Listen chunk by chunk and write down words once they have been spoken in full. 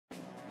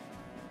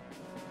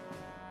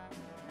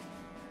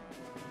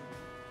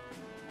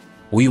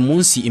uyu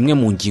munsi imwe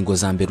mu ngingo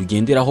za mbere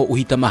ugenderaho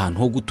uhitamo ahantu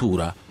ho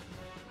gutura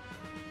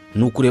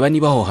ni ukureba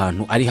niba aho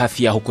hantu ari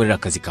hafi y'aho ukorera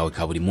akazi kawe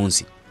ka buri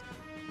munsi.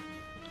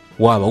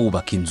 Waba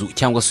wubaka inzu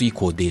cyangwa se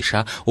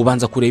uyikodesha,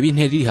 ubanza kureba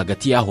intera iri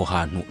hagati y'aho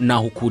hantu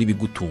n'aho ukura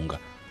ibigutunga.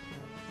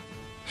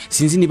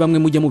 Sinzi ni bamwe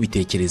mujya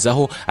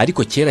mubitekerezaho,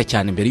 ariko kera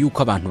cyane mbere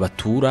y'uko abantu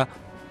batura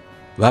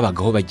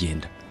babagaho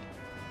bagenda,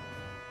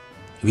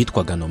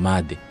 bitwaga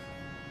nomade.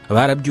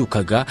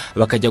 Barabyukaga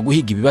bakajya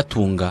guhiga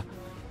ibibatunga,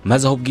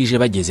 maze aho bwije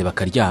bageze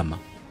bakaryama,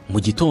 mu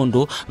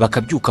gitondo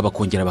bakabyuka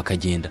bakongera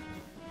bakagenda.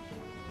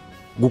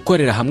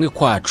 Gukorera hamwe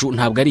kwacu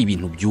ntabwo ari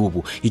ibintu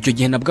by'ubu. Icyo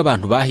gihe nabwo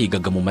abantu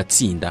bahigaga mu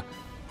matsinda,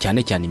 cyane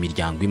cyane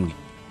imiryango imwe.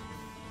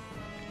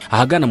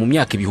 Ahagana mu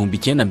myaka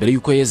 900 mbere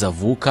y'uko Yesu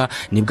avuka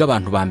nibwo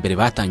abantu ba mbere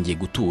batangiye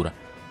gutura,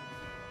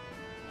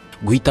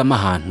 guhitamo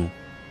ahantu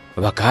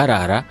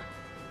bakaharara,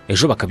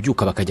 ejo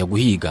bakabyuka bakajya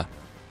guhiga,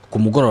 ku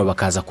mugoroba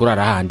bakaza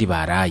kurara ahandi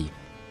baraye.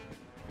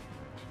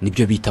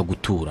 Nibyo bita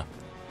gutura.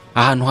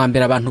 Ahantu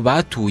hambere abantu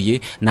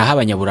batuye naho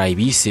abanyaburayi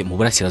bise mu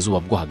burasirazuba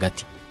bwo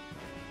hagati.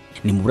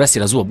 Ni mu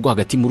burasirazuba bwo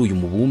hagati muri uyu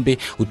mubumbe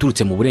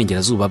uturutse mu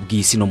burengerazuba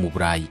bw'isi no mu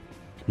Burayi.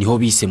 Niho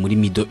bise muri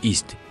Middle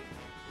East.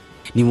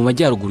 Ni mu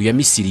majyaruguru ya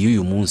Misiri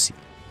y'uyu munsi,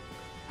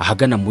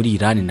 ahagana muri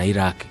Iran na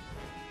Iraq.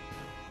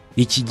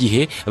 Iki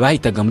gihe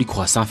bahitaga muri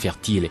croissant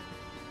fertile.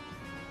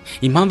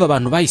 Impamvu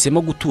abantu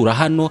bahisemo gutura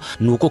hano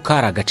ni uko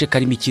kari agace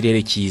karimo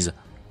ikirere cyiza,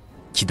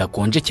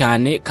 kidakonje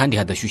cyane kandi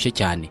hadashyushye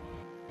cyane.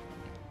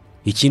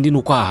 Ikindi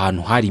nuko aha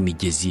hantu hari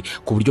imigezi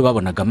ku buryo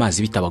babonaga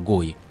amazi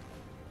bitabagoye.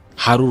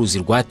 Hari uruzi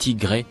rwa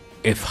Tigre,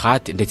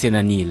 Efrate ndetse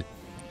na Nile.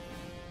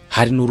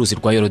 Hari n'uruzi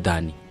rwa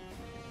Yorodani.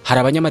 Hari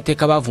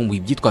abanyamateka bavumbuye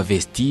ibyitwa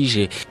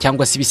vestige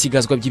cyangwa se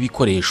ibisigazwa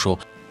by'ibikoresho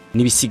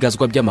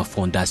n'ibisigazwa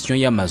by'amafondation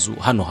y'amazu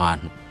hano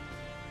hantu.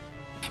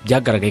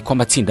 Byagaragaye ko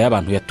amatsinda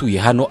y'abantu yatuye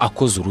hano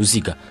akoze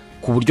uruziga,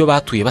 ku buryo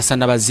batuye basa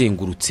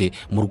n'abazengurutse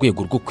mu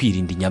rwego rwo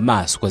kwirinda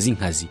inyamaswa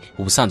z'inkazi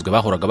ubusanzwe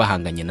bahoraga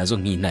bahanganye nazo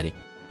nk'intare.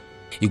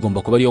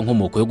 Igomba kuba ariyo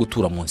nkomoko yo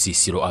gutura mu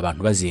nsisiro,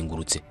 abantu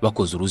bazengurutse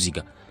bakoze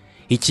uruziga.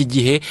 Iki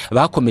gihe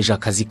bakomeje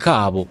akazi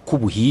kabo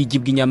k'ubuhigi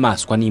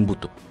bw'inyamaswa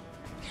n'imbuto.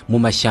 Mu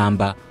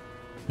mashyamba,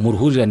 mu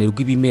ruhurirane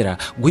rw'ibimera,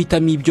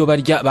 guhitamo ibyo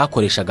barya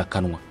bakoreshaga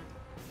kanwa.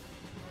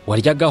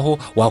 Waryagaho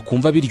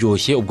wakumva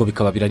biryoshye, ubwo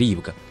bikaba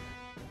biraribwa.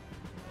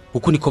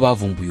 Uko niko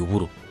bavumbuye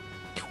uburo.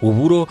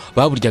 Uburo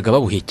baburyaga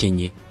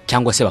babuhekenye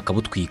cyangwa se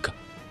bakabutwika,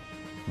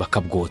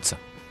 bakabwotsa.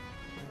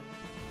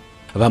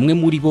 Bamwe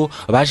muri bo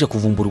baje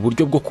kuvumbura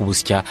uburyo bwo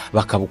kubusya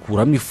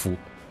bakabukuramo ifu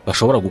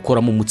bashobora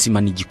gukoramo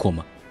umutsima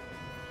n'igikoma.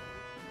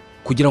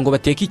 Kugira ngo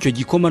bateke icyo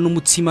gikoma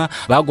n'umutsima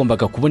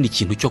bagombaga kubona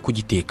ikintu cyo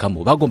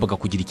kugitekamo, bagombaga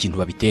kugira ikintu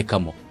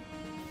babitekamo.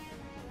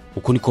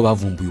 Uko niko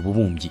bavumbuye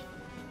ububumbyi.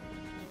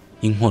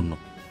 Inkono.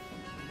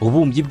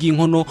 Ububumbyi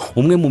bw'inkono,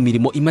 umwe mu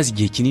mirimo imaze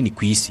igihe kinini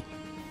ku isi.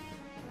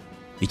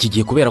 Iki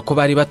gihe kubera ko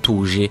bari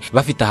batuje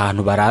bafite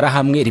ahantu barara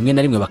hamwe, rimwe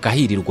na rimwe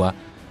bakahirirwa,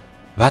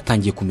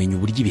 batangiye kumenya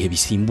uburyo ibihe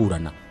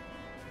bisimburana.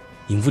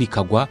 Imvura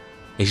ikagwa,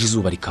 ejo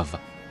izuba rikava.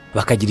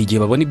 Bakagira igihe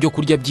babona ibyo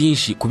kurya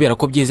byinshi kubera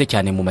ko byeze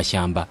cyane mu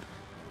mashyamba,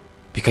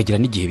 bikagira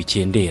n'igihe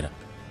bikendera.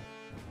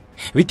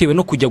 Bitewe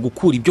no kujya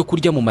gukura ibyo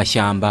kurya mu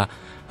mashyamba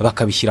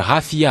bakabishyira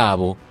hafi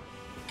yabo,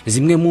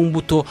 zimwe mu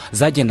mbuto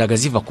zagendaga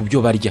ziva ku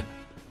byo barya,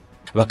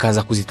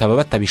 bakaza kuzitaba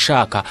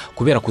batabishaka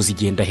kubera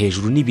kuzigenda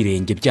hejuru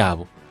n'ibirenge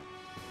byabo.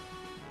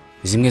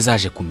 Zimwe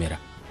zaje kumera,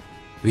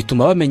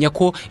 bituma bamenya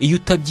ko iyo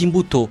utabye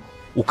imbuto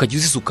ukajya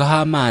uzisukaho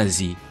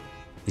amazi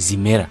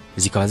zimera,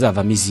 zikaba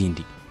zavamo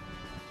izindi.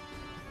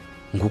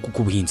 Nguko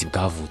uko ubuhinzi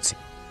bwavutse.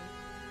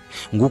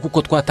 Nguko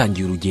uko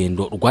twatangiye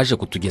urugendo rwaje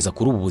kutugeza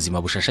kuri ubu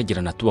buzima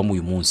bushashagirana tubamo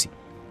uyu munsi.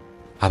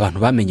 Abantu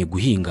bamenye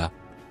guhinga,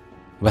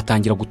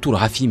 batangira gutura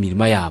hafi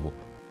y'imirima yabo.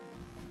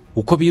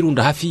 Uko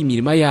birunda hafi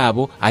y'imirima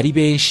yabo ari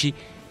benshi,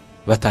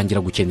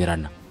 batangira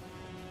gukenerana,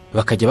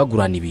 bakajya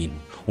bagurana ibintu,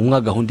 umwe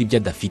agahunda ibyo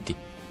adafite.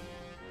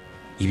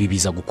 Ibi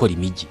biza gukora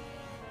imijyi.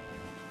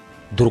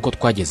 Dore uko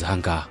twageze aha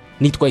ngaha.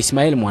 Nitwa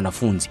Ismael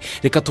Mwanafunzi.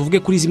 Reka tuvuge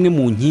kuri zimwe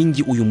mu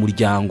nkingi uyu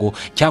muryango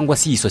cyangwa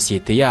se iyi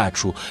sosiyete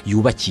yacu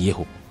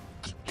yubakiyeho.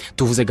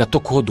 Tuvuze gato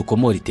ko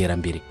dukomora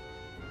iterambere.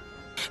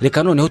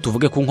 Reka noneho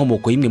tuvuge ku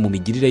nkomoko y'imwe mu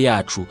migirire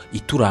yacu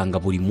ituranga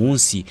buri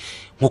munsi,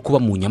 nko kuba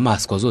mu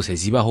nyamaswa zose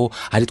zibaho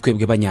ari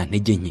twebwe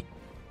banyantege nke.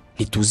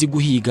 Ntituzi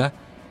guhiga,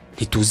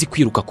 ntituzi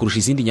kwiruka kurusha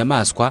izindi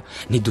nyamaswa,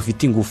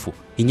 ntidufite ingufu.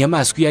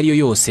 Inyamaswa iyo ariyo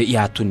yose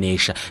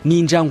yatunesha,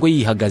 n'injangwe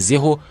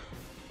yihagazeho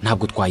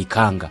ntabwo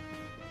twayikanga,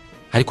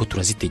 ariko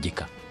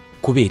turazitegeka.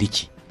 Kubera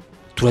iki?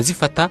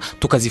 Turazifata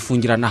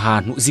tukazifungirana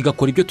ahantu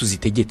zigakora ibyo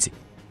tuzitegetse.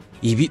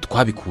 Ibi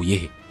twabikuye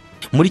he?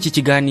 Muri iki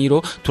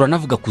kiganiro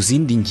turanavuga ku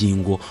zindi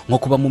ngingo, nko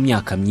kuba mu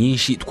myaka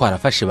myinshi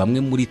twarafashe bamwe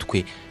muri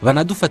twe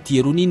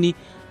banadufatiye runini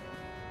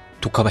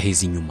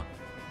tukabaheza inyuma.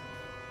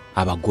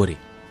 Abagore,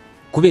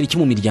 kubera iki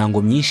mu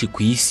miryango myinshi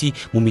ku isi,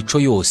 mu mico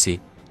yose,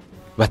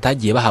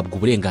 batagiye bahabwa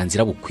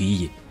uburenganzira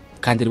bukwiye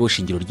kandi aribo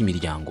shingiro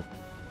ry'imiryango?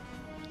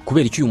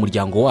 Kubera iki uyu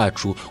muryango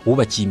wacu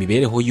wubakiye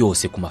imibereho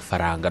yose ku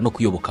mafaranga no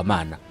kuyoboka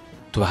Imana?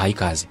 Tubahaye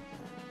ikaze.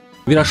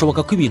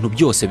 Birashoboka ko ibintu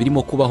byose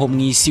birimo kubaho mu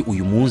isi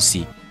uyu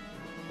munsi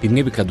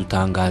bimwe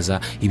bikadutangaza,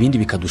 ibindi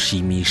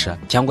bikadushimisha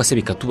cyangwa se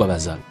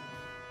bikatubabaza.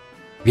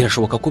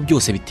 Birashoboka ko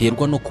byose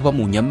biterwa no kuba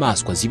mu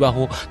nyamaswa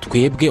zibaho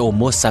twebwe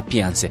Homo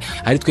sapiens,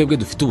 ari twebwe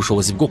dufite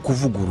ubushobozi bwo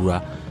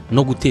kuvugurura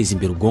no guteza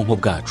imbere ubwonko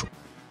bwacu,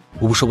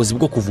 ubushobozi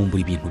bwo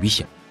kuvumbura ibintu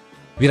bishya.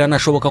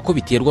 Biranashoboka ko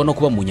biterwa no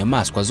kuba mu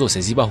nyamaswa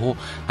zose zibaho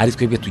ari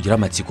twebwe tugira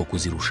amatsiko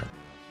kuzirusha.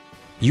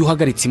 Iyo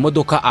uhagaritse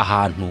imodoka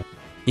ahantu,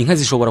 inka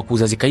zishobora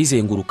kuza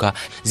zikayizenguruka,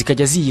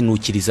 zikajya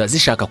ziyinukiriza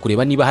zishaka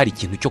kureba niba hari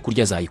ikintu cyo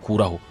kurya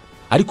zayikuraho.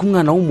 Ariko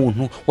umwana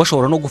w'umuntu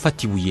washobora no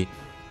gufata ibuye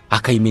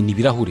akayimena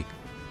ibirahure,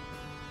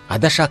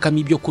 adashakamo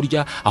ibyo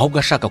kurya, ahubwo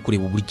ashaka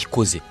kureba uburyo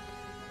ikoze,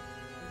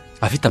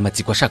 afite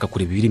amatsiko, ashaka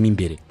kureba ibirimo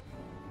imbere,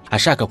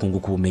 ashaka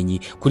kunguka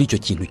ubumenyi kuri icyo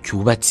kintu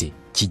cyubatse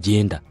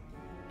kigenda.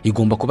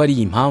 Igomba kuba ari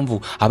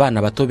impamvu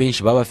abana bato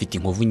benshi baba bafite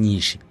inkovu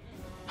nyinshi,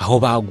 aho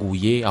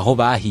baguye, aho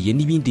bahiye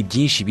n'ibindi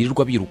byinshi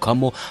birirwa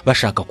birukamo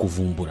bashaka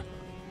kuvumbura.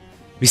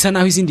 Bisa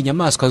naho izindi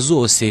nyamaswa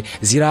zose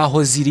ziri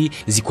aho ziri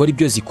zikora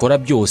ibyo zikora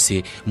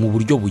byose mu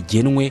buryo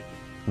bugenwe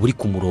buri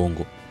ku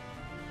murongo.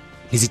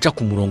 Ntizica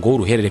ku murongo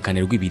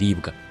w'uruhererekane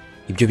rw'ibiribwa,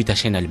 ibyo bita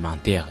chaîne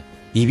alimentaire.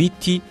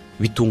 Ibiti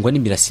bitungwa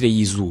n'imirasire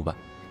y'izuba,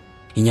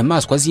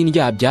 inyamaswa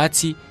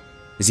z'indyabyatsi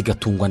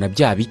zigatungwa na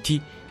bya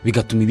biti,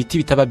 bigatuma ibiti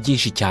bitaba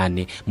byinshi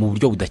cyane mu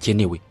buryo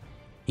budakenewe.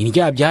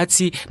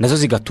 Indyabyatsi nazo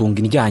zigatunga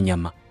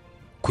indyanyama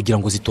kugira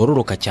ngo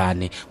zitororoka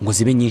cyane ngo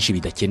zibe nyinshi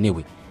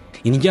bidakenewe.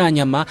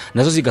 Indyanyama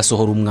nazo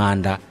zigasohora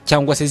umwanda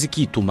cyangwa se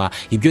zikituma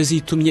ibyo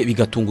zitumye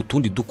bigatunga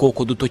utundi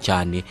dukoko duto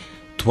cyane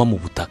tuba mu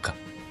butaka.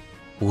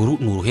 Uru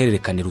ni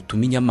uruhererekane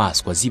rutuma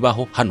inyamaswa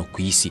zibaho hano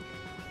ku isi.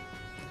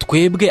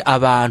 Twebwe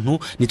abantu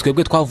ni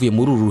twebwe twavuye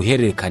muri uru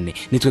ruhererekane,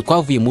 ni twe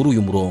twavuye muri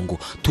uyu murongo.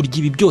 Turya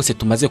ibi byose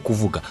tumaze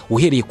kuvuga,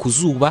 uhereye ku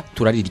zuba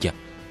turarirya,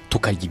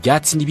 tukarya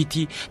ibyatsi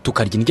n'ibiti,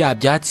 tukarya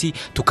indyabyatsi,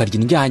 tukarya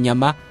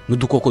indyanyama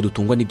n'udukoko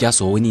dutungwa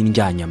n'ibyasohowe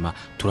n'indyanyama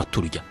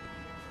turaturya.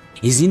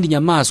 Izindi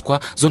nyamaswa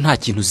zo nta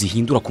kintu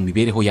zihindura ku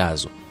mibereho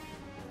yazo.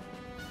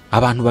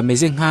 Abantu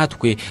bameze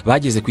nkatwe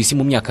bageze ku isi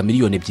mu myaka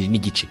miliyoni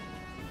 2.5.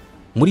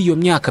 Muri iyo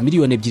myaka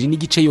miliyoni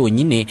 2.5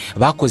 yonyine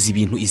bakoze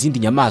ibintu izindi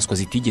nyamaswa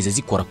zitigeze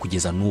zikora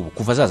kugeza n'ubu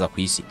kuva zaza ku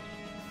isi.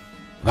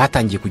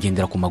 Batangiye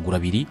kugendera ku maguru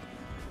abiri,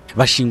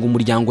 bashinga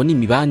umuryango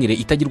n'imibanire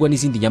itagirwa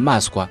n'izindi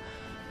nyamaswa,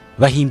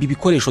 bahimba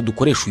ibikoresho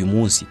dukoresha uyu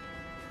munsi.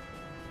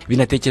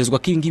 Binatekerezwa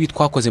ko ibingibi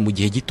twakoze mu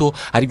gihe gito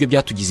ari byo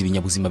byatugize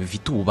ibinyabuzima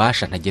bifite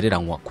ububasha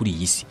ntagereranywa kuri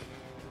iyi si.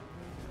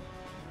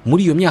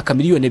 Muri iyo myaka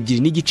miliyoni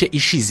 2.5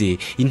 ishize,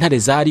 intare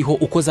zariho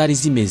uko zari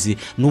zimeze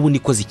n'ubu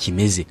niko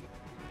zikimeze.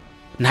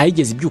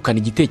 Ntayigeze ibyukana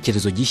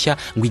igitekerezo gishya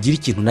ngo igire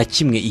ikintu na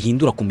kimwe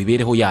ihindura ku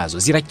mibereho yazo.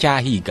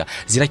 Ziracyahiga,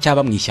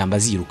 ziracyaba mu ishyamba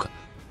ziruka.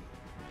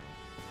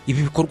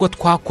 Ibi bikorwa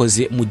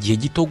twakoze mu gihe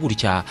gito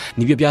gutya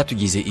nibyo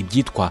byatugize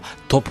ibyitwa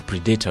top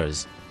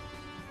predators.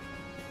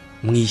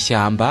 Mu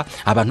ishyamba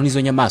abantu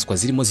nizo nyamaswa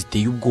zirimo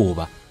ziteye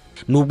ubwoba.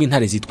 Nubwo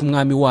intare zitwa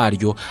umwami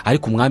waryo,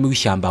 ariko umwami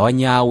w'ishyamba wa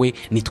nyawe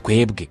ni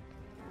twebwe.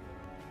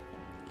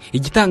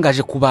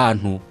 Igitangaje ku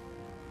bantu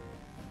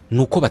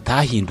nuko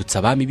batahindutse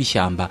abami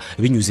b'ishyamba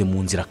binyuze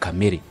mu nzira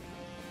kamere.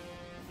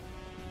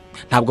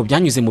 Ntabwo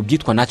byanyuze mu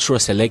byitwa natural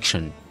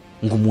selection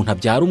ngo umuntu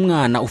abyara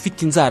umwana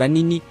ufite inzara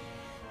nini,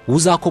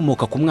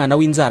 uzakomoka ku mwana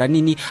w'inzara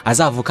nini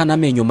azavuka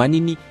n'amenyo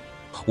manini,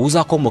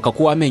 uzakomoka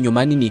ku w'amenyo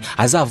manini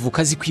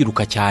azavuka azi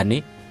kwiruka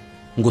cyane,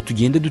 ngo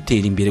tugende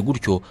dutera imbere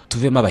gutyo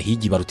tuvemo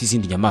abahigi baruta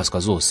izindi nyamaswa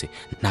zose.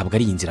 Ntabwo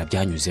ari inzira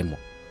byanyuzemo.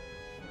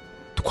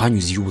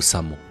 Twanyuze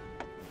y'ubusamo.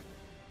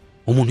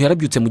 Umuntu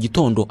yarabyutse mu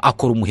gitondo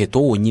akora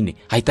umuheto wonyine,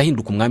 ahita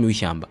ahinduka umwami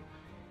w'ishyamba.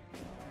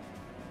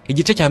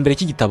 Igice cya mbere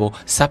cy'igitabo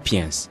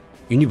Sapiens,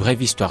 une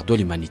brève histoire de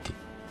l'humanité,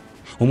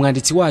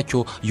 umwanditsi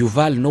wacyo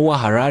Yuval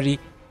Noah Harari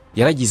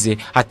yaragize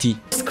ati,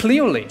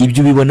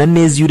 ibyo bibona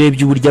neza iyo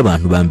urebye uburyo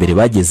abantu ba mbere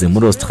bageze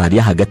muri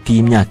Australia hagati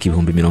y'imyaka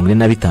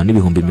 1945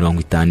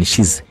 n'50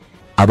 ishize.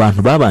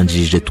 Abantu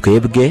babanjirije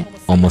twebwe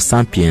Homo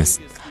sapiens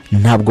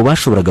ntabwo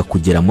bashoboraga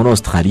kugera muri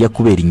Australia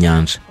kubera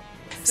inyanja.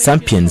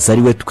 Sapiens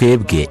ari we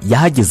twebwe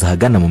yahageze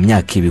hagana mu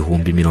myaka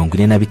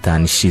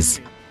 45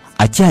 ishize.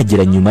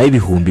 Akihagera nyuma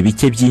y'ibihumbi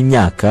bike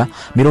by'imyaka,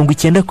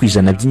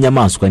 90%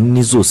 by'inyamaswa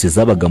nini zose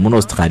zabaga muri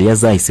Australia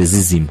zahise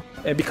zizima.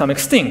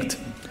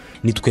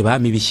 Ni twe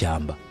bami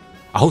b'ishyamba.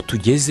 Aho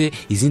tugeze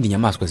izindi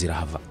nyamaswa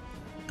zirahava.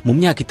 Mu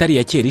myaka itari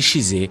ya kera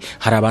ishize,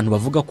 hari abantu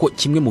bavuga ko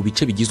kimwe mu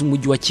bice bigize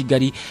umujyi wa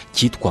Kigali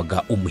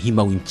cyitwaga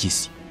umuhima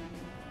w'impyisi.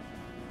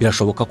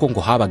 Birashoboka ko ngo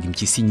habaga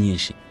impyisi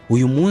nyinshi.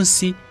 Uyu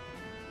munsi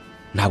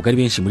ntabwo ari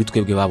benshi muri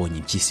twebwe babonye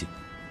impyisi.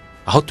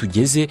 Aho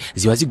tugeze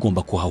ziba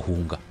zigomba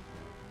kuhahunga.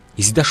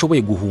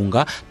 Izidashoboye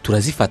guhunga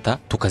turazifata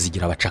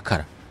tukazigira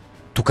abacakara,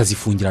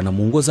 tukazifungirana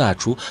mu ngo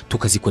zacu,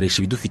 tukazikoresha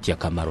ibidufitiye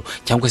akamaro,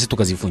 cyangwa se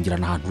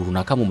tukazifungirana ahantu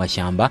runaka mu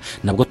mashyamba,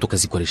 nabwo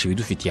tukazikoresha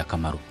ibidufitiye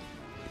akamaro.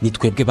 Ni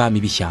twebwe bami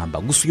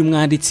b'ishyamba. Gusa uyu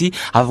mwanditsi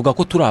avuga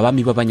ko turi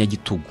abami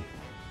b'abanyagitugu.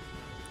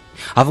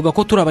 Avuga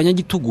ko turi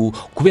abanyagitugu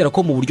kubera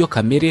ko mu buryo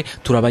kamere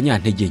turi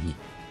abanyantege nke.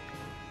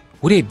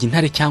 Urebye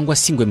intare cyangwa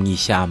singwe mu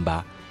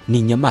ishyamba, ni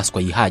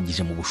inyamaswa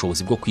yihagije mu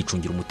bushobozi bwo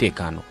kwicungira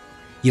umutekano.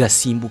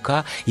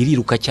 Irasimbuka,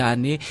 iriruka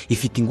cyane,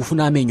 ifite ingufu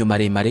n'amenyo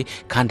maremare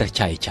kandi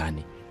atyaye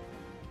cyane.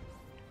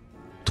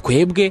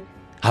 twebwe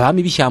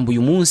abami b'ishyamba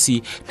uyu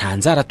munsi nta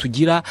nzara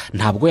tugira,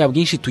 nta bwoya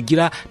bwinshi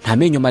tugira, nta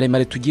menyo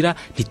maremare tugira,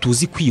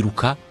 ntituzi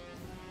kwiruka,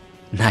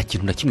 nta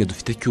kintu na kimwe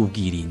dufite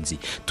cy'ubwirinzi.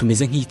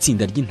 Tumeze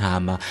nk'itsinda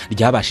ry'intama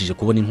ryabashije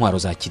kubona intwaro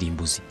za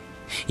kirimbuzi.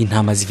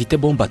 Intama zifite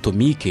bombe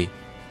atomike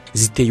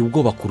ziteye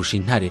ubwoba kurusha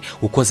intare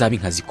uko zaba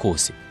inkazi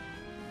kose.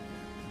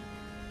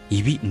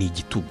 Ibi ni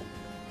igitugu.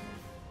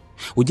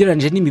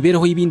 Ugereranije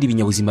n'imibereho y'ibindi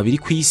binyabuzima biri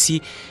ku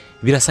isi,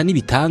 birasa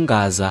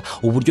n'ibitangaza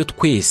uburyo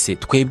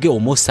twebwe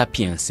homo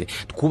sapiens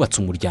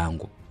twubatse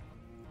umuryango.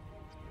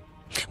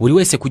 Buri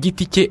wese ku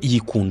giti cye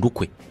yikunda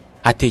ukwe,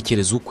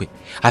 atekereza ukwe,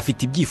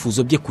 afite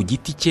ibyifuzo bye ku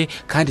giti cye,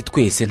 kandi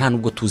twese nta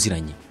nubwo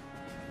tuziranye.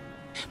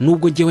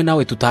 Nubwo njyewe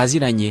nawe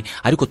tutaziranye,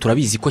 ariko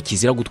turabizi ko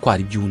kizira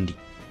gutwara iby'undi.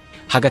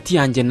 Hagati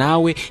yanjye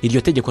nawe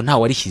iryo tegeko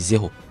ntawe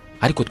warishyizeho,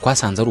 ariko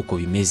twasanze ari uko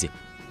bimeze.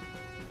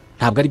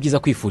 Ntabwo ari byiza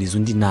kwifuriza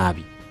undi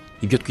nabi,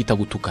 ibyo twita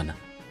gutukana.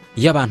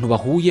 Iyo abantu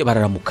bahuye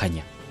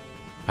bararamukanya,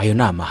 ayo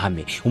ni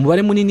amahame.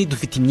 Umubare munini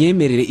dufite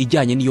imyemerere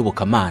ijyanye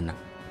n'iyobokamana.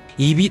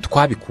 Ibi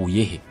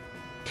twabikuye he?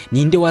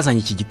 Ninde wazanye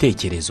iki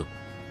gitekerezo?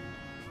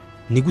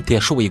 Ni gute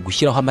yashoboye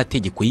gushyiraho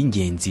amategeko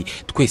y'ingenzi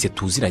twese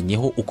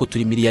tuziranyeho uko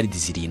turi miliyaridi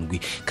 7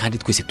 kandi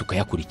twese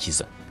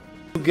tukayakurikiza?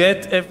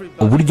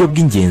 Uburyo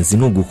bw'ingenzi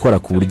ni ugukora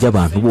ku buryo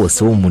abantu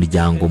bose bo mu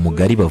muryango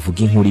mugari bavuga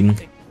inkuru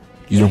imwe.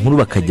 Iyo nkuru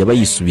bakajya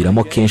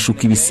bayisubiramo kenshi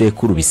uko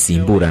ibisekuru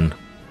bisimburana.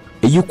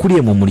 Iyo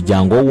ukuriye mu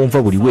muryango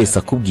wumva buri wese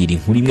akubwira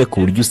inkuru imwe ku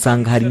buryo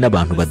usanga hari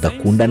n'abantu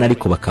badakundana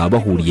ariko bakaba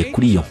bahuriye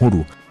kuri iyo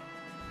nkuru,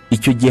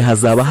 icyo gihe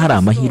hazaba hari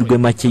amahirwe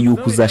make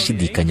y'uko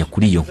uzashidikanya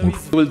kuri iyo nkuru.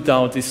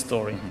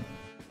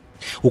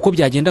 Uko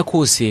byagenda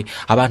kose,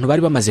 abantu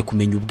bari bamaze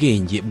kumenya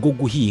ubwenge bwo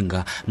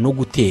guhinga no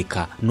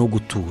guteka no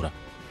gutura.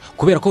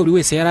 Kubera ko buri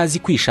wese yari azi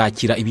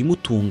kwishakira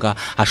ibimutunga,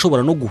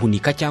 ashobora no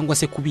guhunika cyangwa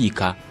se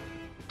kubika,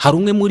 hari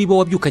umwe muri bo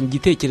wabyukanye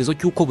igitekerezo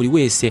cy'uko buri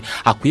wese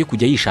akwiye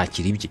kujya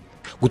yishakira ibye.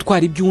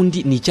 Gutwara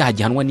iby'undi ni icyaha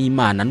gihanwa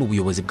n'Imana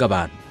n'ubuyobozi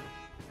bw'abantu.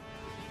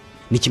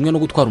 Ni kimwe no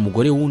gutwara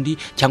umugore wundi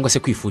cyangwa se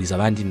kwifuriza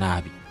abandi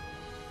nabi.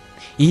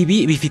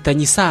 Ibi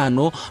bifitanye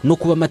isano no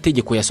kuba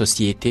amategeko ya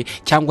sosiyete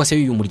cyangwa se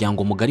y'uyu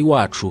muryango mugari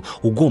wacu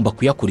ugomba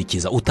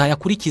kuyakurikiza.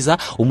 Utayakurikiza,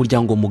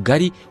 umuryango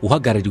mugari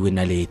uhagarariwe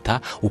na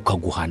leta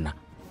ukaguhana.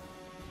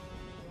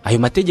 Ayo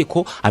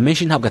mategeko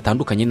amenshi ntabwo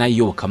atandukanye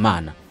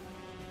n'ayiyobokamana.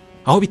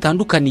 Aho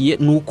bitandukaniye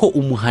nuko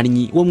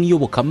umuhannyi wo mu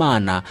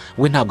iyobokamana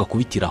we ntabwo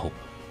akubitiraho.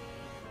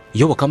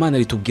 Iyobokamana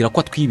ritubwira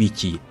ko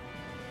atwibikiye,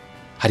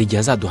 hari igihe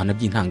azaduhana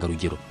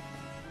by'intangarugero.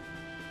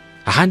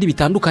 Ahandi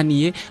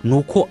bitandukaniye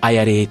nuko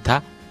aya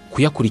leta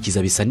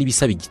kuyakurikiza bisa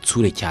n'ibisaba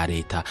igitsure cya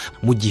leta,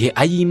 mu gihe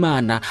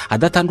ay'Imana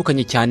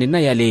adatandukanye cyane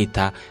n'aya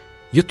leta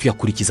yo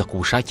tuyakurikiza ku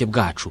bushake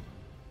bwacu,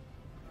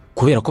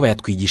 kubera ko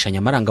bayatwigishanya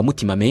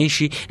amarangamutima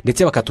menshi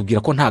ndetse bakatubwira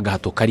ko nta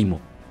gahato karimo.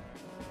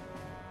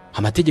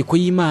 Amategeko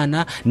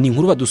y'Imana ni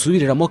inkuru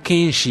badusubiriramo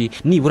kenshi,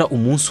 nibura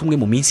umunsi umwe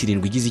mu minsi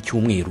 7 igize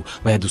icyumweru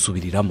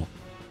bayadusubiriramo.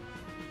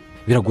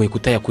 Biragoye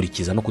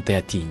kutayakurikiza no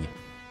kutayatinya.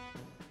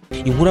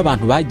 Inkuru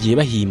abantu bagiye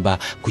bahimba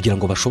kugira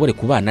ngo bashobore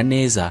kubana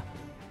neza,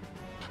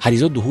 hari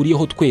izo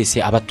duhuriyeho twese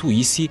abatuye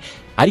isi,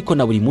 ariko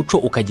na buri muco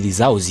ukagira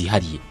izawo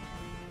zihariye.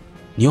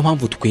 Niyo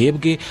mpamvu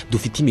twebwe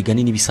dufite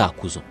imigani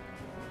n'ibisakuzo.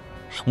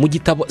 Mu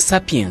gitabo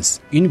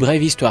Sapiens, une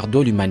brève histoire de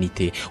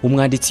l'humanité,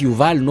 umwanditsi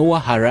Yuval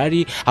Noah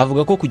Harari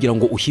avuga ko kugira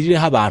ngo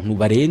ushyirireho abantu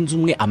barenze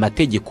umwe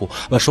amategeko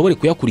bashobore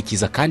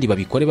kuyakurikiza kandi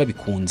babikore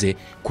babikunze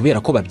kubera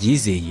ko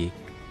babyizeye,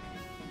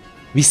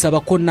 bisaba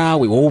ko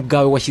nawe wowe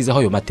ubwawe washyizeho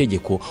ayo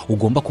mategeko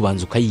ugomba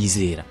kubanza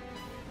ukayizera.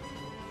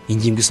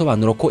 Ingingo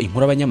isobanura ko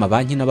inkuru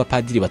abanyamabanki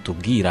n'abapadiri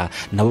batubwira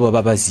nabo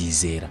baba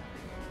bazizera.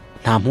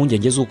 Nta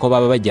mpungenge z'uko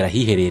baba bagera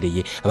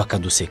hiherereye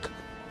bakaduseka.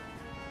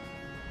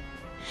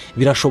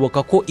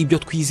 Birashoboka ko ibyo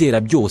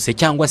twizera byose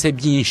cyangwa se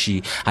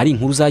byinshi ari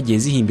inkuru zagiye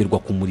zihimbirwa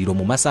ku muriro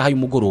mu masaha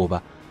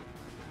y'umugoroba.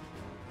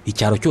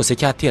 Icyaro cyose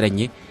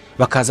cyateranye,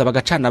 bakaza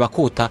bagacana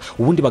bakota,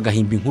 ubundi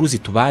bagahimba inkuru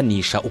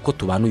zitubanisha uko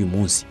tubana uyu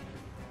munsi.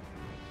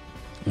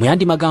 Mu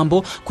yandi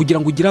magambo, kugira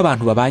ngo ugire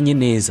abantu babanye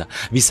neza,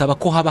 bisaba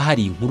ko haba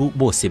hari inkuru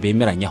bose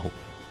bemeranyaho.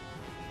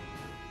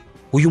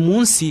 Uyu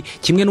munsi,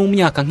 kimwe no mu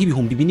myaka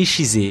nk'ibihumbi 4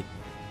 ishize,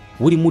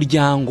 buri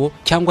muryango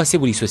cyangwa se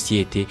buri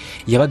sosiyete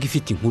yabaga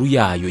ifite inkuru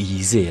yayo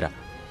yizera.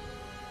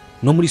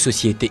 No muri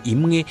sosiyete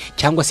imwe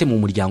cyangwa se mu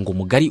muryango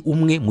mugari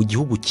umwe mu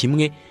gihugu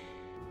kimwe,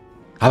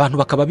 abantu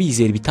bakaba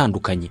bizera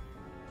ibitandukanye.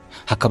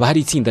 Hakaba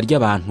hari itsinda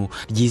ry'abantu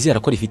ryizera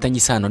ko rifitanye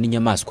isano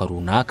n'inyamaswa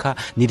runaka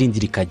n'irindi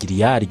rikagira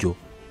yaryo.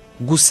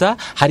 Gusa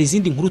hari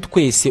izindi nkuru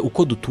twese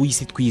uko dutuye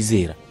isi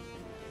twizera.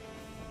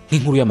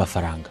 Nk'inkuru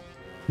y'amafaranga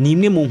ni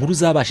imwe mu nkuru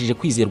zabashije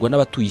kwizerwa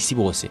n'abatuye isi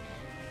bose.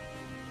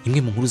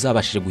 Imwe mu nkuru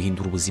zabashije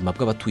guhindura ubuzima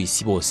bw'abatuye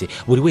isi bose,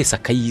 buri wese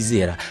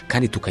akayizera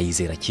kandi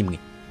tukayizera kimwe.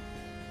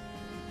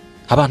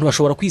 Abantu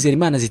bashobora kwizera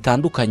imana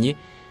zitandukanye,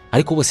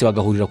 ariko bose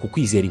bagahurira ku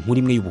kwizera inkuru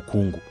imwe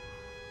y'ubukungu.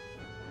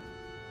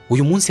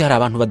 Uyu munsi hari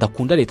abantu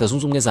badakunda Leta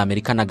Zunze Ubumwe za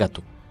Amerika na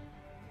gato.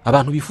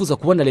 Abantu bifuza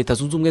kubona Leta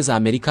Zunze Ubumwe za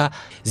Amerika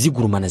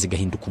zigurumana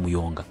zigahinduka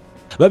umuyonga.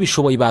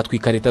 Babishoboye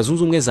batwika Leta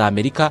Zunze Ubumwe za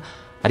Amerika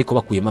ariko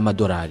bakuyemo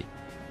amadolari.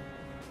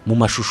 Mu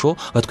mashusho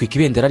batwika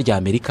ibendera rya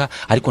Amerika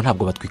ariko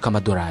ntabwo batwika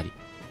amadolari.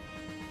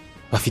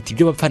 bafite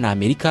ibyo bapfa na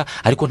Amerika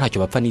ariko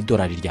ntacyo bapfa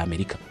n'idolari rya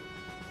Amerika.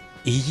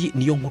 Iyi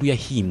niyo nkuru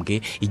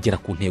yahimbwe igera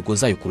ku ntego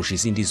zayo kurusha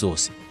izindi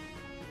zose.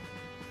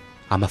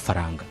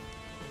 Amafaranga.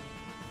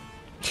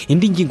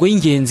 Indi ngingo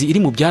y'ingenzi iri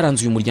mu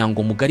byaranze uyu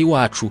muryango mugari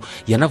wacu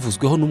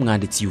yanavuzweho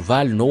n'umwanditsi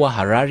Yuval Noah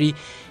Harari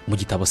mu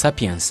gitabo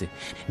Sapiens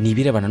ni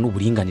ibirebana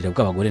n'uburinganire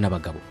bw'abagore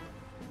n'abagabo.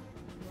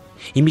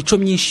 Imico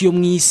myinshi yo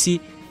mu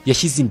isi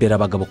yashyize imbere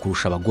abagabo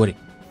kurusha abagore.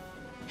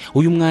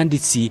 Uyu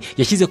mwanditsi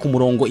yashyize ku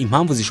murongo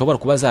impamvu zishobora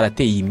kuba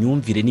zarateye iyi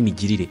myumvire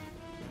n'imigirire.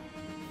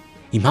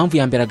 Impamvu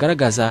ya mbere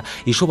agaragaza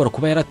ishobora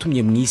kuba yaratumye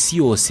mu isi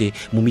yose,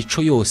 mu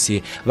mico yose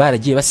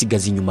baragiye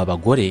basigaza inyuma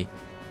abagore,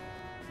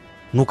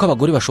 nuko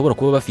abagore bashobora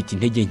kuba bafite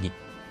intege nke,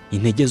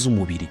 intege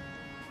z'umubiri.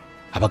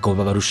 Abagabo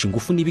babarusha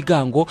ingufu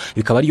n'ibigango,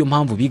 bikaba ariyo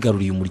mpamvu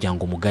bigaruriye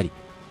umuryango mugari.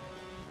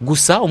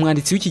 Gusa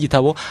umwanditsi w'iki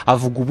gitabo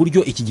avuga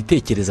uburyo iki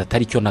gitekerezo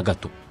atari cyo na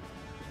gato.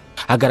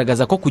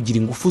 Agaragaza ko kugira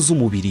ingufu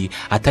z'umubiri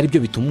atari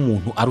byo bituma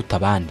umuntu aruta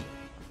abandi.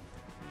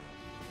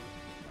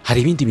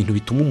 Hari ibindi bintu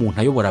bituma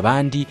umuntu ayobora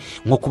abandi,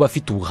 nko kuba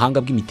afite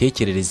ubuhanga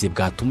bw'imitekerereze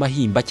bwatuma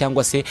ahimba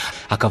cyangwa se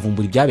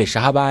akavumbura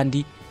ibyabeshaho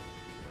abandi.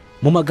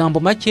 Mu magambo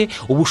make,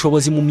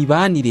 ubushobozi mu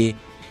mibanire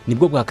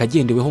nibwo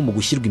bwakagendeweho mu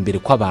gushyirwa imbere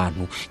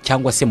kw'abantu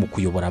cyangwa se mu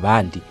kuyobora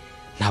abandi,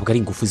 ntabwo ari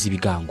ingufu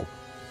z'ibigango.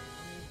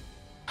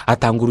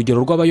 Atanga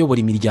urugero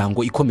rw'abayobora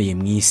imiryango ikomeye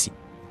mu isi.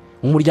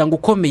 Umuryango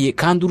ukomeye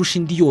kandi urusha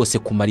indi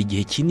yose kumara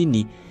igihe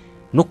kinini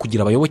no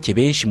kugira abayoboke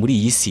benshi muri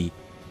iyi si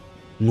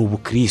ni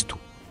ubukristo,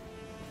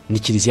 ni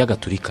Kiliziya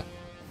Gatolika.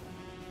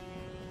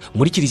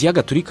 Muri Kiliziya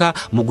Gatolika,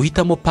 mu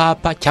guhitamo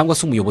papa cyangwa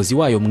se umuyobozi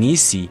wayo mu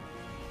isi,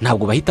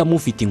 ntabwo bahitamo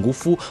ufite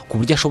ingufu ku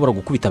buryo ashobora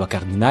gukubita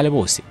abakardinale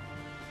bose.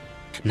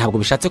 Ntabwo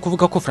bishatse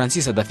kuvuga ko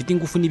Francis adafite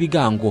ingufu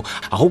n'ibigango,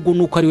 ahubwo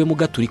nuko ari we mu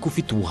Gatolika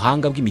ufite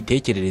ubuhanga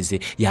bw'imitekerereze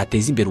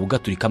yateza imbere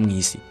ubugatolika mu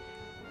isi.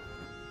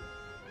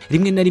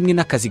 Rimwe na rimwe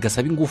n'akazi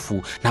gasaba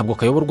ingufu ntabwo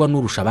kayoborwa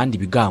n'urusha abandi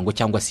ibigango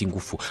cyangwa se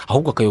ingufu,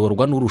 ahubwo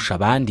kayoborwa n'urusha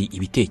abandi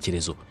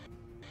ibitekerezo.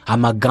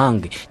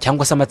 Amagange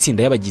cyangwa se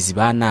amatsinda y'abagizi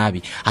ba nabi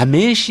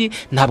amenshi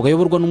ntabwo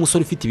ayoborwa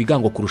n'umusore ufite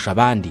ibigango kurusha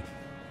abandi,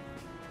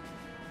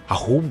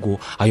 ahubwo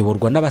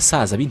ayoborwa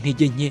n'abasaza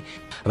b'intege nke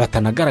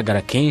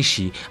batanagaragara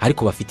kenshi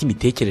ariko bafite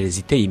imitekerereze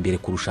iteye imbere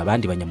kurusha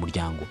abandi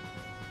banyamuryango.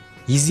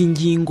 Izi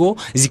ngingo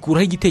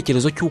zikuraho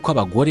igitekerezo cy'uko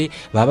abagore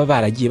baba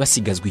baragiye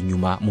basigazwa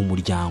inyuma mu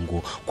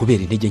muryango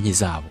kubera intege nke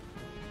zabo.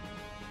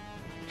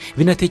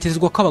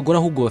 Binatekerezwa ko abagore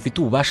ahubwo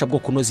bafite ububasha bwo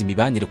kunoza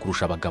imibanire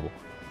kurusha abagabo.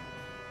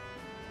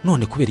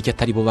 None kubera iki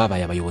atari bo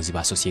babaye abayobozi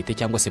ba sosiyete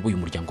cyangwa se b'uyu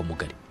muryango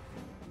mugari?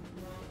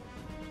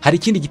 Hari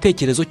ikindi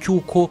gitekerezo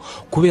cy'uko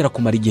kubera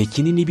kumara igihe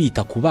kinini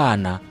bita ku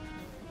bana,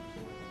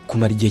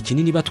 kumara igihe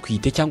kinini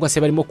batwite cyangwa se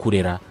barimo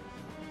kurera,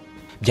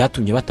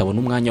 byatumye batabona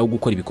umwanya wo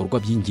gukora ibikorwa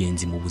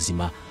by'ingenzi mu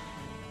buzima,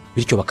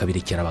 bityo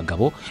bakabirekera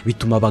abagabo,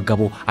 bituma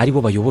abagabo ari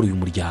bo bayobora uyu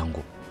muryango.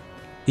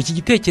 Iki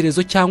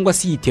gitekerezo cyangwa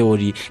se iyi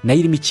teori nayo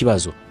irimo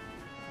ikibazo,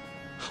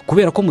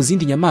 kubera ko mu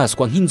zindi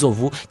nyamaswa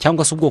nk'inzovu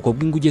cyangwa se ubwoko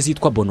bw'inguge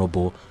zitwa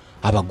bonobo,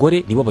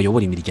 abagore nibo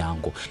bayobora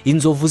imiryango.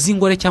 Inzovu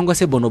z'ingore cyangwa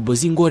se bonobo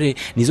z'ingore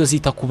nizo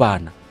zita ku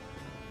bana.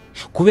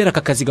 Kubera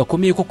aka kazi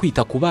gakomeye ko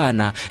kwita ku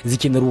bana,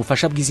 zikenera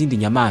ubufasha bw'izindi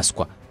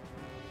nyamaswa,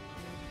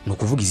 ni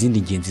ukuvuga izindi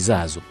ngenzi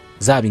zazo,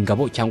 zaba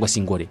ingabo cyangwa se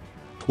ingore.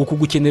 Uku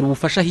gukenera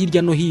ubufasha hirya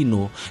no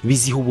hino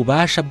biziha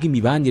ububasha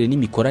bw'imibanire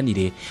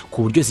n'imikoranire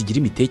ku buryo zigira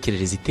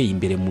imitekerereze iteye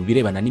imbere mu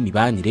birebana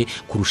n'imibanire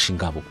kurusha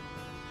ingabo.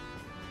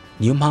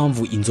 Niyo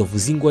mpamvu inzovu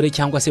z'ingore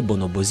cyangwa se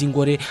bonobo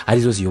z'ingore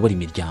arizo ziyobora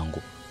imiryango.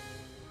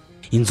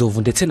 Inzovu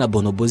ndetse na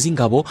bonobo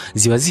z'ingabo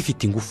ziba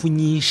zifite ingufu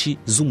nyinshi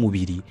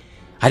z'umubiri,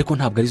 ariko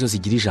ntabwo arizo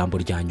zigira ijambo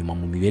rya nyuma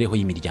mu mibereho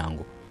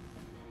y'imiryango.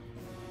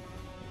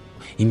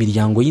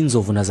 Imiryango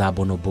y'inzovu na za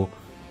bonobo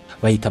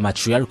bayita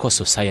matriarchal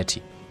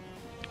society,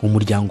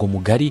 umuryango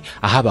mugari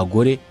aho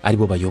abagore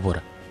aribo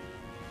bayobora.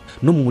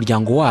 No mu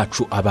muryango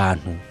wacu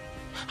abantu,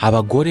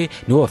 abagore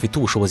nibo bafite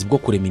ubushobozi bwo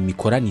kurema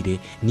imikoranire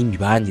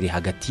n'imibanire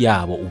hagati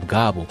yabo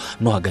ubwabo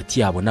no hagati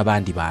yabo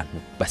n'abandi bantu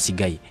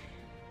basigaye.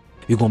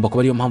 Bigomba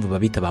kuba ariyo mpamvu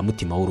babita ba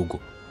mutima w'urugo.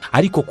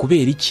 Ariko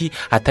kubera iki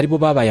atari bo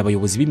babaye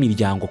abayobozi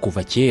b'imiryango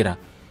kuva kera,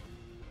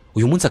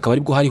 uyu munsi akaba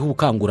aribwo hariho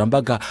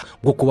ubukangurambaga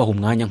bwo kubaha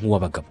umwanya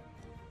nk'uw'abagabo?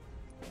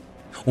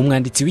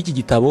 Umwanditsi w'iki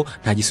gitabo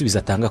nta gisubizo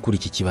atanga kuri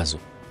iki kibazo.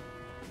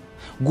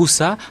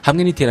 Gusa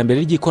hamwe n'iterambere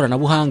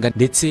ry'ikoranabuhanga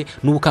ndetse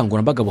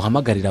n'ubukangurambaga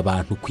buhamagarira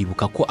abantu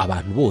kwibuka ko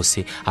abantu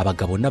bose,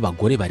 abagabo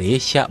n'abagore,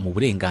 bareshya mu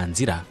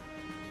burenganzira,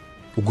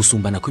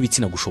 ugusumbana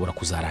kw'ibitsina gushobora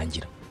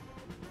kuzarangira.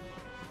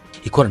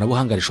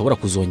 Ikoranabuhanga rishobora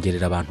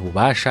kuzongerera abantu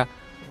ububasha,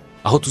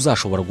 aho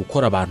tuzashobora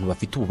gukora abantu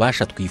bafite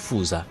ububasha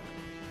twifuza.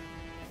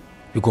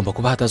 Bigomba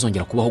kuba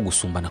hatazongera kubaho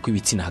gusumbana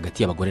kw'ibitsina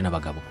hagati y'abagore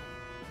n'abagabo.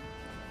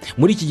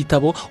 Muri iki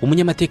gitabo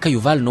umunyamateka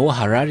Yuval Noah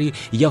Harari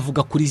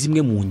yavuga kuri zimwe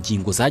mu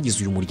ngingo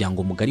zagize uyu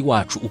muryango mugari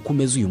wacu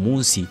ukomeza uyu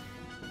munsi,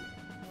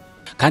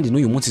 kandi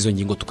n'uyu munsi izo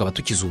ngingo tukaba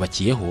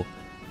tukizubakiyeho.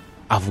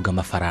 Avuga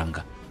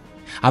amafaranga.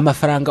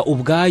 Amafaranga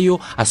ubwayo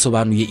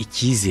asobanuye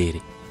icyizere.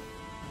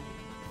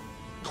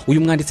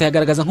 Uyu mwanditsi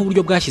yagaragaza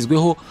nk'uburyo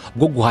bwashyizweho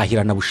bwo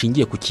guhahirana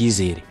bushingiye ku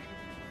cyizere.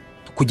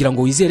 Kugira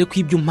ngo wizere ko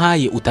ibyo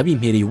umpaye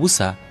utabimpereye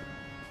ubusa,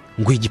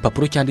 ngo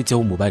igipapuro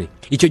cyanditseho umubare.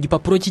 Icyo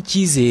gipapuro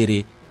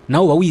cy'icyizere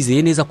nawe uba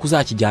wizeye neza ko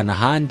uzakijyana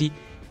ahandi,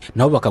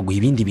 nabo bakaguha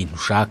ibindi bintu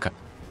ushaka.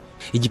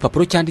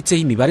 Igipapuro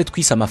cyanditseho imibare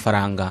twise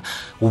amafaranga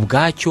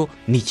ubwacyo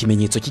ni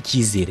ikimenyetso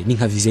cy'icyizere, ni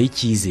nka vize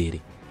y'icyizere.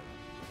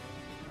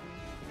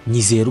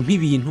 Nyizera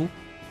nk'ibintu,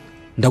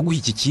 ndaguha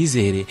iki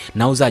cyizere,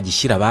 nawe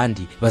uzagishyira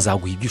abandi,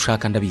 bazaguha ibyo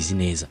ushaka, ndabizi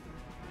neza.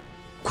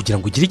 Kugira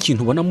ngo ugire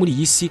ikintu ubona muri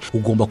iyi si,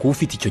 ugomba kuba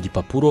ufite icyo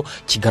gipapuro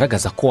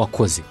kigaragaza ko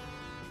wakoze.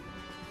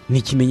 Ni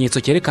ikimenyetso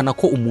cyerekana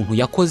ko umuntu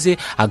yakoze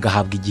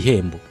agahabwa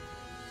igihembo,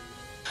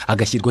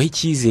 agashyirwaho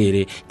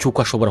icyizere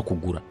cy'uko ashobora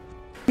kugura.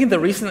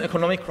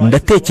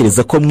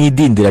 Ndatekereza ko mu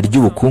idindira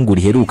ry'ubukungu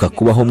riheruka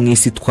kubaho mu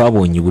isi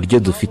twabonye uburyo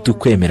dufite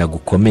ukwemera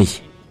gukomeye,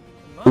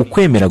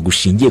 ukwemera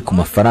gushingiye ku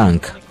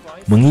mafaranga.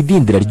 Mu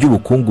idindira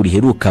ry'ubukungu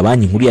riheruka,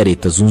 banki nkuru ya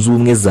Leta Zunze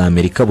Ubumwe za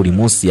Amerika buri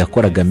munsi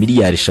yakoraga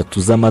miliyari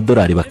 3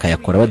 z'amadolari,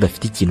 bakayakora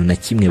badafite ikintu na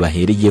kimwe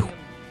bahereyeho.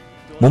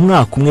 Mu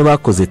mwaka umwe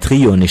bakoze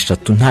triliyoni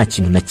 3 nta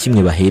kintu na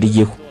kimwe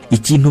bahereyeho.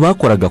 Ikintu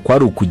bakoraga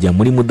kwari ukujya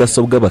muri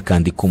mudasobwa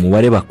bakandika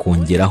umubare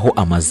bakongeraho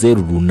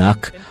amazeru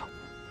runaka,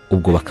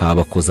 ubwo bakaba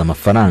bakoza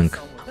amafaranga.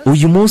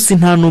 Uyu munsi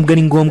nta nubwo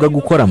ari ngombwa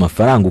gukora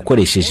amafaranga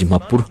ukoresheje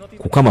impapuro,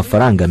 kuko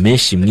amafaranga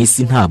menshi mu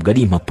isi ntabwo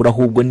ari impapuro,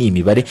 ahubwo ni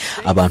imibare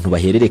abantu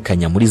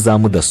bahererekanya muri za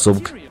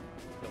mudasobwa.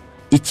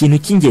 Ikintu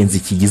cy'ingenzi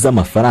kigize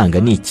amafaranga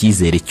ni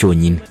icyizere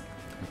cyonyine.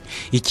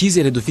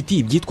 Icyizere dufitiye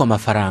ibyitwa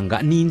amafaranga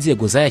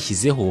n'inzego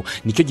zayashyizeho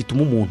nicyo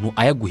gituma umuntu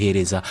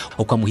ayaguhereza,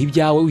 ukamuha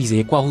ibyawe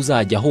wizeye ko aho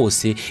uzajya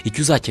hose,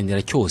 icyo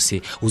uzakenera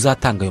cyose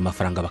uzatanga ayo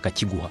mafaranga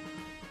bakakiguha.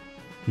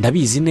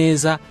 Ndabizi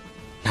neza,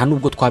 nta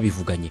nubwo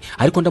twabivuganye,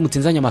 ariko ndamutse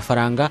nzanye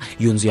amafaranga,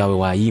 iyo nzu yawe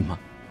wayimpa.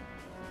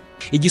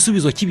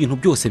 Igisubizo cy'ibintu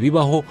byose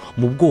bibaho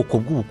mu bwoko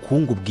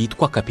bw'ubukungu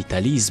bwitwa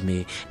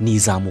kapitalisme ni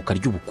izamuka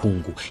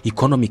ry'ubukungu,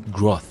 economic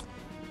growth.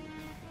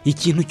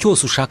 Ikintu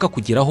cyose ushaka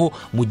kugeraho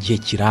mu gihe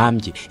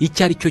kirambye,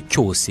 icyo ari cyo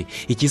cyose,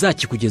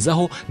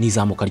 ikizakikugezaho ni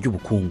izamuka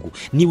ry'ubukungu.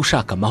 Niba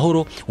ushaka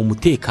amahoro,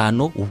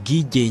 umutekano,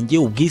 ubwigenge,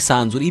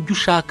 ubwisanzure, ibyo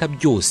ushaka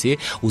byose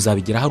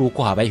uzabigeraho ari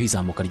uko habayeho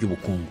izamuka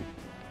ry'ubukungu.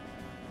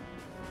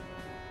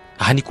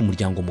 Aha ni ku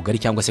muryango mugari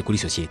cyangwa se kuri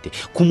sosiyete.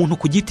 Ku muntu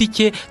ku giti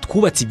cye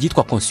twubatse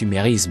ibyitwa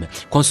consumerisme.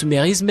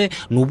 Consumerisme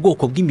ni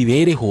ubwoko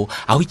bw'imibereho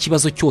aho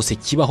ikibazo cyose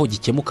kibaho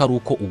gikemuka ari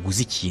uko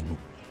uguze ikintu.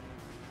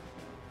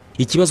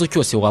 Ikibazo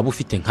cyose waba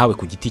ufite nkawe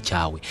ku giti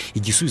cyawe,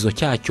 igisubizo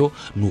cyacyo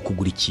ni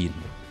ukugura ikintu,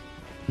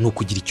 ni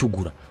ukugira icyo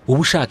ugura. Uba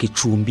ushaka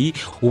icumbi,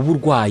 uba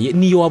urwaye,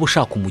 niyo waba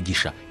ushaka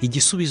umugisha,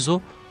 igisubizo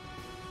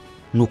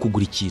ni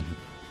ukugura ikintu.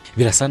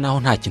 Birasa naho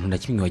nta kintu na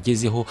kimwe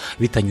wagezeho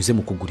bitanyuze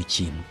mu kugura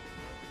ikintu.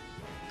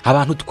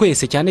 Abantu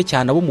twese cyane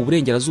cyane abo mu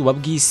burengerazuba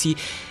bw'isi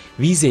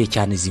bizeye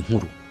cyane izi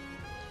nkuru: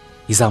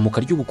 izamuka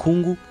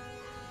ry'ubukungu,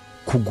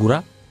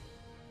 kugura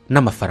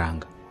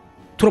n'amafaranga.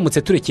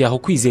 Turamutse turekeye aho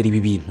kwizera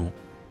ibi bintu,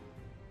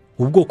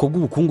 ubwoko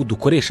bw'ubukungu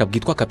dukoresha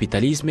bwitwa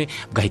kapitalisme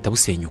bwahita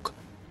busenyuka.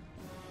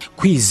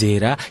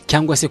 Kwizera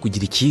cyangwa se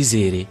kugira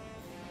icyizere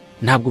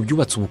ntabwo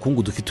byubatse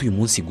ubukungu dufite uyu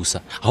munsi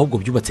gusa, ahubwo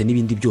byubatse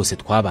n'ibindi byose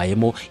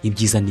twabayemo,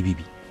 ibyiza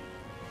n'ibibi.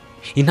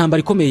 Intambara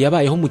ikomeye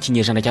yabayeho mu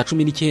kinyejana cya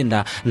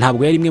 19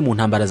 ntabwo yari imwe mu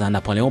ntambara za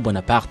Napoleon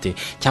Bonaparte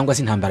cyangwa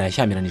se intambara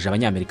yashyamiranyije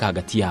abanyamerika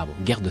hagati yabo,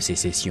 guerre de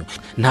sécession.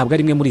 Ntabwo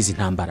ari imwe muri izi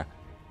ntambara.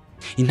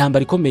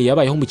 Intambara ikomeye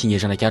yabayeho mu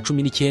kinyejana cya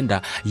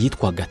 19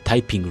 yitwaga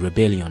Taiping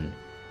Rebellion,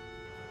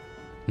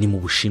 ni mu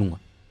Bushinwa.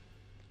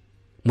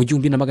 Mu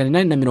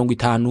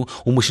 1850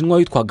 umushinwa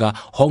witwaga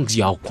Hong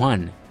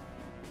Xiaoquan,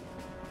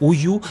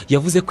 uyu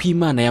yavuze ko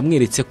Imana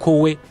yamweretse ko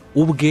we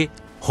ubwe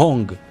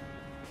Hong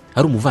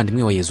ari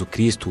umuvandimwe wa Yezu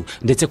Kristo,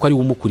 ndetse ko ari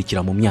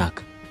umukurikira mu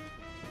myaka.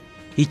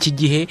 Iki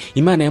gihe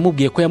Imana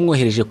yamubwiye ko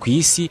yamwohereje ku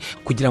isi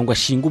kugira ngo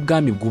ashinge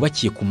ubwami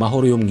bwubakiye ku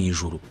mahoro yo mu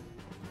ijuru.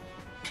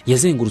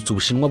 Yazengurutse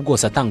Ubushinwa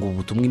bwose atanga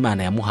ubutumwa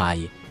Imana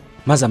yamuhaye,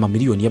 maze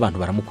amamiliyoni y'abantu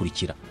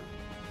baramukurikira.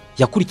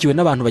 Yakurikiwe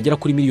n'abantu bagera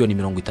kuri miliyoni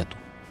 30.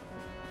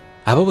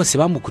 Aba bose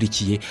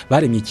bamukurikiye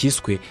baremye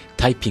icyiswe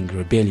Taiping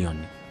Rebellion.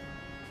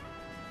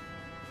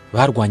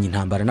 Barwanya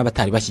intambara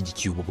n'abatari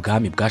bashyigikiye ubu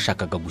bwami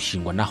bwashakaga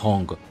gushingwa na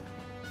Hong.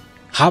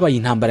 Habaye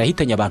intambara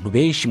yahitanye abantu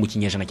benshi mu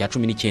kinyejana cya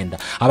 19.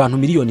 Abantu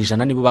miliyoni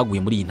 100 nibo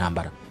baguye muri iyi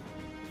ntambara.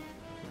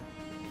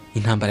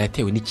 Intambara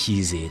yatewe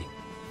n'icyizere,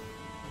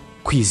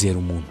 kwizera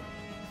umuntu.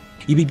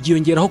 Ibi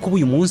byiyongeraho kuba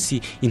uyu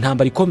munsi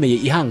intambara ikomeye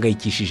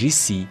ihangayikishije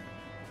isi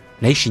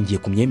nayo ishingiye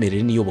ku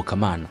myemerere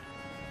n'iyobokamana,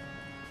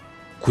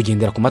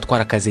 kugendera ku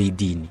matwara akaze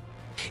y'idini.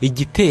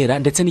 Igitera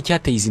ndetse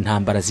n'icyateye izi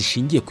ntambara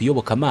zishingiye ku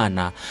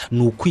iyobokamana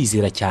ni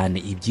ukwizera cyane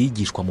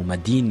ibyigishwa mu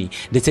madini,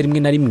 ndetse rimwe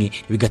na rimwe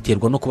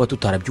bigaterwa no kuba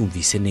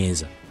tutarabyumvise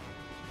neza.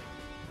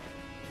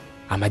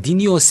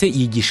 Amadini yose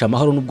yigisha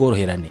amahoro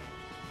n'ubworoherane.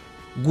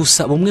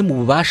 Gusa bumwe mu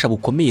bubasha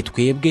bukomeye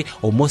twebwe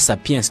Homo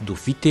sapiens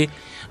dufite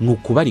ni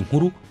ukubara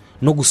inkuru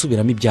no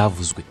gusubiramo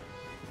ibyavuzwe.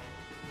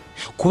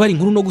 Kubara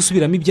inkuru no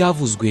gusubiramo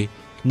ibyavuzwe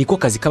niko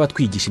kazi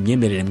k'abatwigisha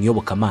imyemerere mu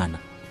iyobokamana.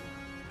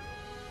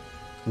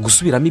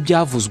 Gusubiramo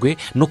ibyavuzwe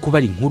no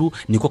kubara inkuru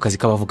niko kazi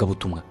k'abavuga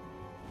butumwa.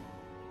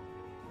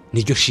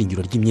 Niryo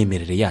shingiro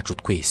ry'imyemerere yacu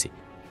twese.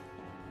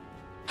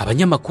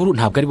 Abanyamakuru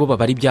ntabwo ari bo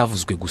babara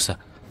ibyavuzwe gusa,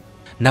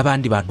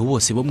 n'abandi bantu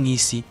bose bo mu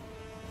isi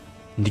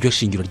niryo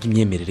shingiro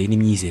ry'imyemerere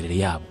n'imyizerere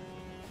yabo.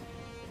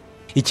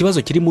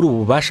 Ikibazo kiri muri ubu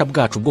bubasha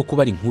bwacu bwo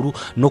kubara inkuru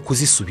no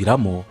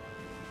kuzisubiramo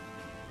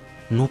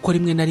ni uko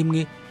rimwe na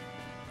rimwe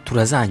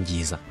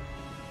turazangiza.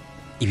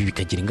 Ibi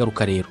bikagira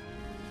ingaruka rero.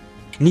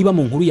 Niba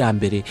mu nkuru ya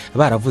mbere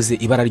baravuze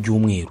ibara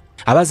ry'umweru,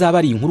 abazaba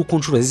ari inkuru ku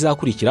nshuro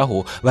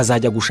zizakurikiraho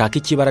bazajya gushaka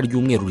ikibara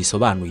ry'umweru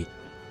risobanuye.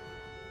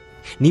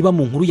 Niba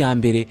mu nkuru ya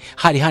mbere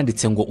hari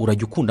handitse ngo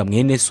urajya ukunda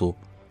mwene so,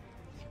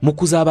 mu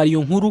kuzabara iyo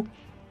nkuru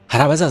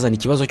hari abazazana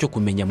ikibazo cyo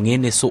kumenya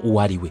mwene so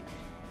uwo ari we.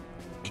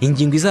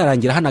 Ingingo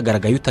izarangira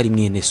hanagaragaye utari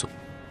mwene so.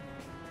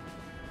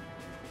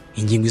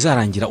 Ingingo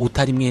izarangira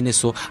utari mwene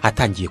so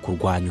atangiye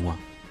kurwanywa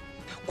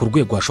ku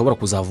rwego hashobora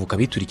kuzavuka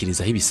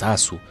biturikirizaho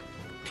ibisasu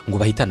ngo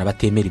bahitana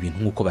batemera ibintu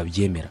nk'uko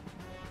babyemera,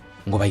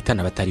 ngo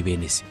bahitana batari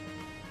bene se.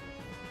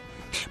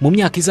 Mu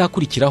myaka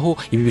izakurikiraho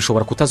ibi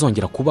bishobora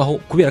kutazongera kubaho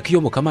kubera ko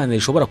iyobokamana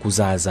rishobora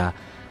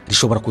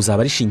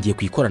kuzaba rishingiye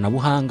ku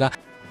ikoranabuhanga,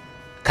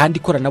 kandi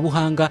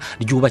ikoranabuhanga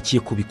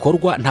ryubakiye ku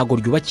bikorwa, ntago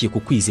ryubakiye ku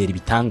kwizera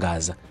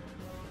ibitangaza.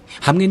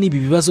 Hamwe n'ibi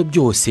bibazo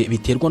byose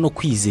biterwa no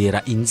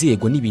kwizera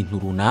inzego n'ibintu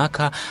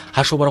runaka,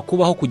 hashobora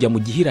kubaho kujya mu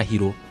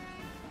gihirahiro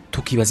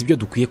tukibaza ibyo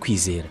dukwiye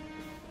kwizera.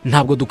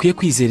 Ntabwo dukwiye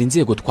kwizera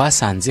inzego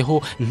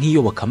twasanzeho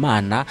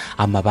nk'iyobokamana,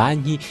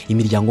 amabanki,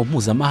 imiryango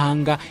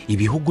mpuzamahanga,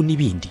 ibihugu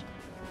n'ibindi.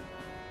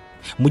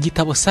 Mu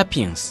gitabo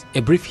Sapiens, A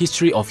Brief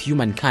History of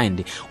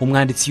Humankind,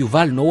 umwanditsi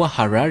Yuval Noah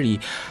Harari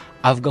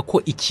avuga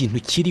ko ikintu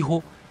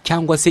kiriho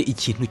cyangwa se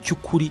ikintu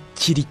cy'ukuri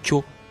kiri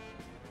cyo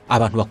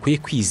abantu bakwiye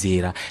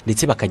kwizera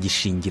ndetse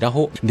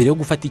bakagishingiraho mbere yo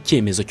gufata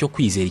icyemezo cyo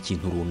kwizera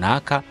ikintu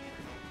runaka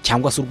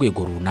cyangwa se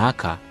urwego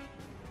runaka,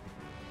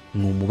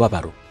 ni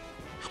umubabaro.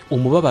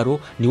 Umubabaro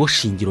niwo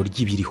shingiro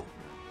ry'ibiriho,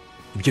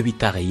 ibyo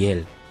bita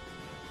réel.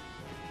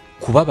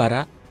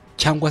 Kubabara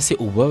cyangwa se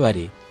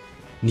ububabare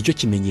nicyo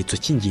kimenyetso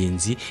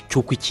cy'ingenzi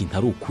cy'uko ikintu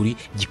ari ukuri,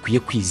 gikwiye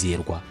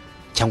kwizerwa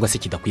cyangwa se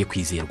kidakwiye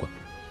kwizerwa.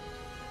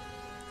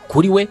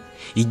 Kuri we,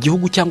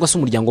 igihugu cyangwa se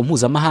umuryango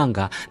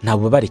mpuzamahanga nta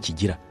bubabare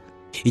kigira.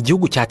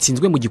 Igihugu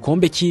cyatsinzwe mu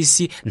gikombe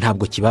cy'isi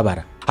ntabwo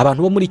kibabara.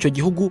 Abantu bo muri icyo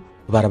gihugu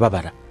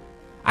barababara,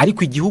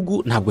 ariko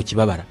igihugu ntabwo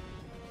kibabara.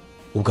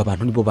 Ubwo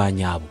abantu nibo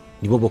banyabo,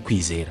 nibo bo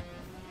kwizera.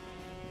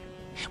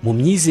 Mu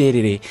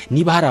myizerere,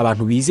 niba hari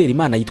abantu bizera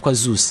imana yitwa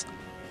Zeus,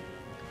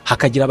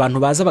 hakagira abantu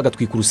baza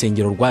bagatwika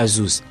urusengero rwa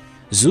Zeus,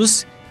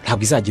 Zeus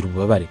ntabwo izagira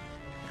ububabare.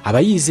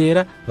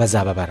 Abayizera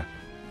bazababara.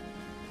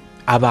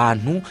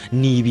 Abantu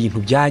ni ibintu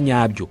bya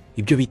nyabyo,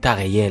 ibyo bita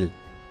réel,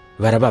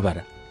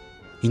 barababara.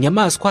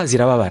 Inyamaswa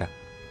zirababara.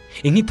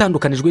 Inka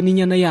itandukanijwe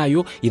n'inyana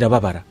yayo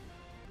irababara.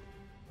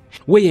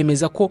 We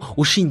yemeza ko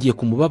ushingiye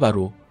ku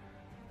mubabaro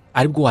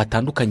aribwo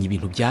watandukanya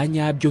ibintu bya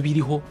nyabyo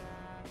biriho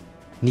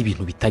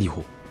n'ibintu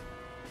bitariho.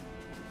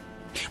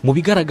 Mu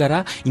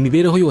bigaragara,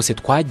 imibereho yose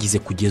twagize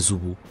kugeza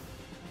ubu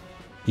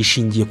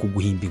ishingiye ku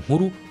guhimba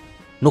inkuru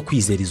no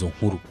kwizera izo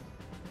nkuru.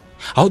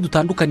 Aho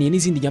dutandukaniye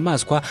n'izindi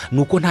nyamaswa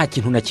nuko nta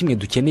kintu na kimwe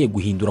dukeneye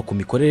guhindura ku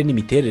mikorere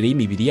n'imiterere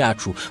y'imibiri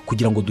yacu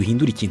kugira ngo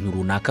duhindure ikintu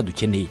runaka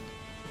dukeneye.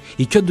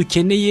 Icyo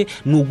dukeneye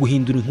ni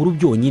uguhindura inkuru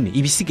byonyine,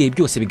 ibisigaye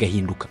byose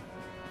bigahinduka.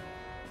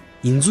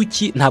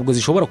 Inzuki ntabwo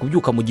zishobora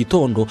kubyuka mu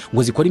gitondo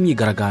ngo zikore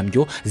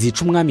imyigaragambyo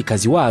zica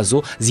umwamikazi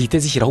wazo zihite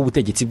zishyiraho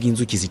ubutegetsi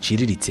bw'inzuki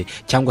ziciriritse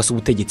cyangwa se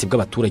ubutegetsi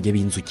bw'abaturage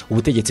b'inzuki,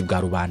 ubutegetsi bwa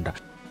rubanda.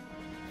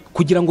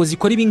 Kugira ngo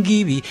zikore ibi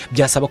ngibi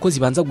byasaba ko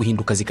zibanza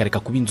guhinduka zikareka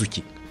kuba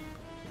inzuki.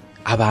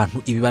 Abantu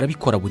ibi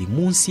barabikora buri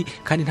munsi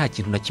kandi nta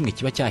kintu na kimwe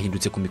kiba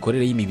cyahindutse ku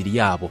mikorere y'imibiri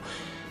yabo.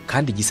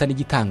 Kandi gisa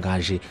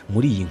n'igitangaje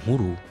muri iyi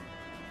nkuru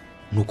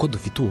nuko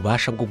dufite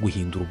ububasha bwo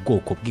guhindura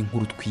ubwoko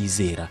bw'inkuru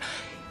twizera.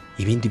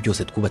 Ibindi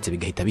byose twubatse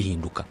bigahita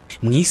bihinduka.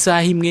 Mu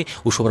isaha imwe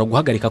ushobora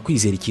guhagarika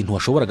kwizera ikintu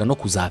washoboraga no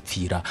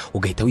kuzapfira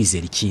ugahita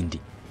wizera ikindi.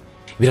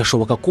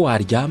 Birashoboka ko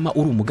waryama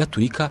uri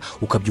umugaturika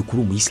ukabyuka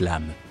uri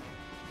umuyisilamu.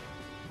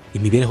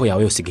 Imibereho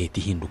yawe yose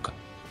igahita ihinduka.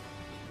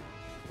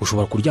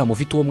 Ushobora kuryama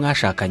ufite uwo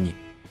mwashakanye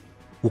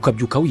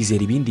ukabyuka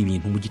wizera ibindi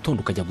bintu, mu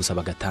gitondo ukajya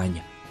gusaba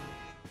gatanya.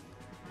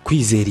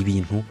 Kwizera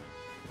ibintu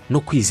no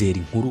kwizera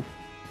inkuru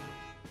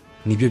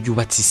nibyo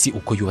byubatse isi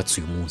uko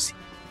yubatse uyu munsi.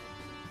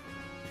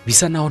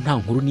 Bisa naho nta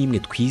nkuru n'imwe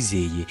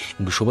twizeye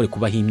ngo ishobore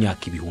kubaho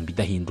imyaka ibihumbi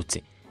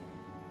idahindutse.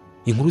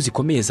 Inkuru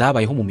zikomeye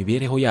zabayeho mu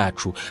mibereho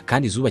yacu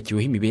kandi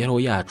zubakiweho imibereho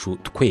yacu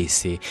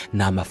twese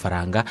ni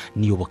amafaranga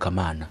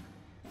n'iyobokamana.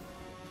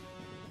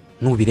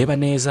 Nubireba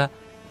neza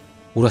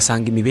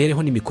urasanga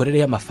imibereho n'imikorere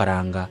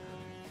y'amafaranga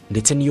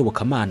ndetse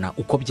n'iyobokamana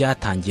uko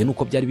byatangiye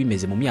nuko byari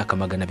bimeze mu myaka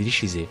 200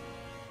 ishize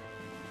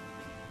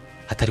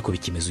atari ko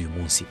bikimeze uyu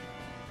munsi.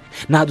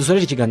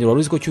 Dusoreje ikiganiro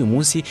Waruziko cy'uyu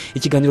munsi,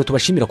 ikiganiro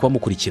tubashimira kuba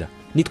mukurikira.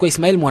 Nitwa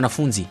Ismael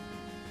Mwanafunzi,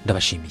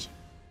 ndabashimiye.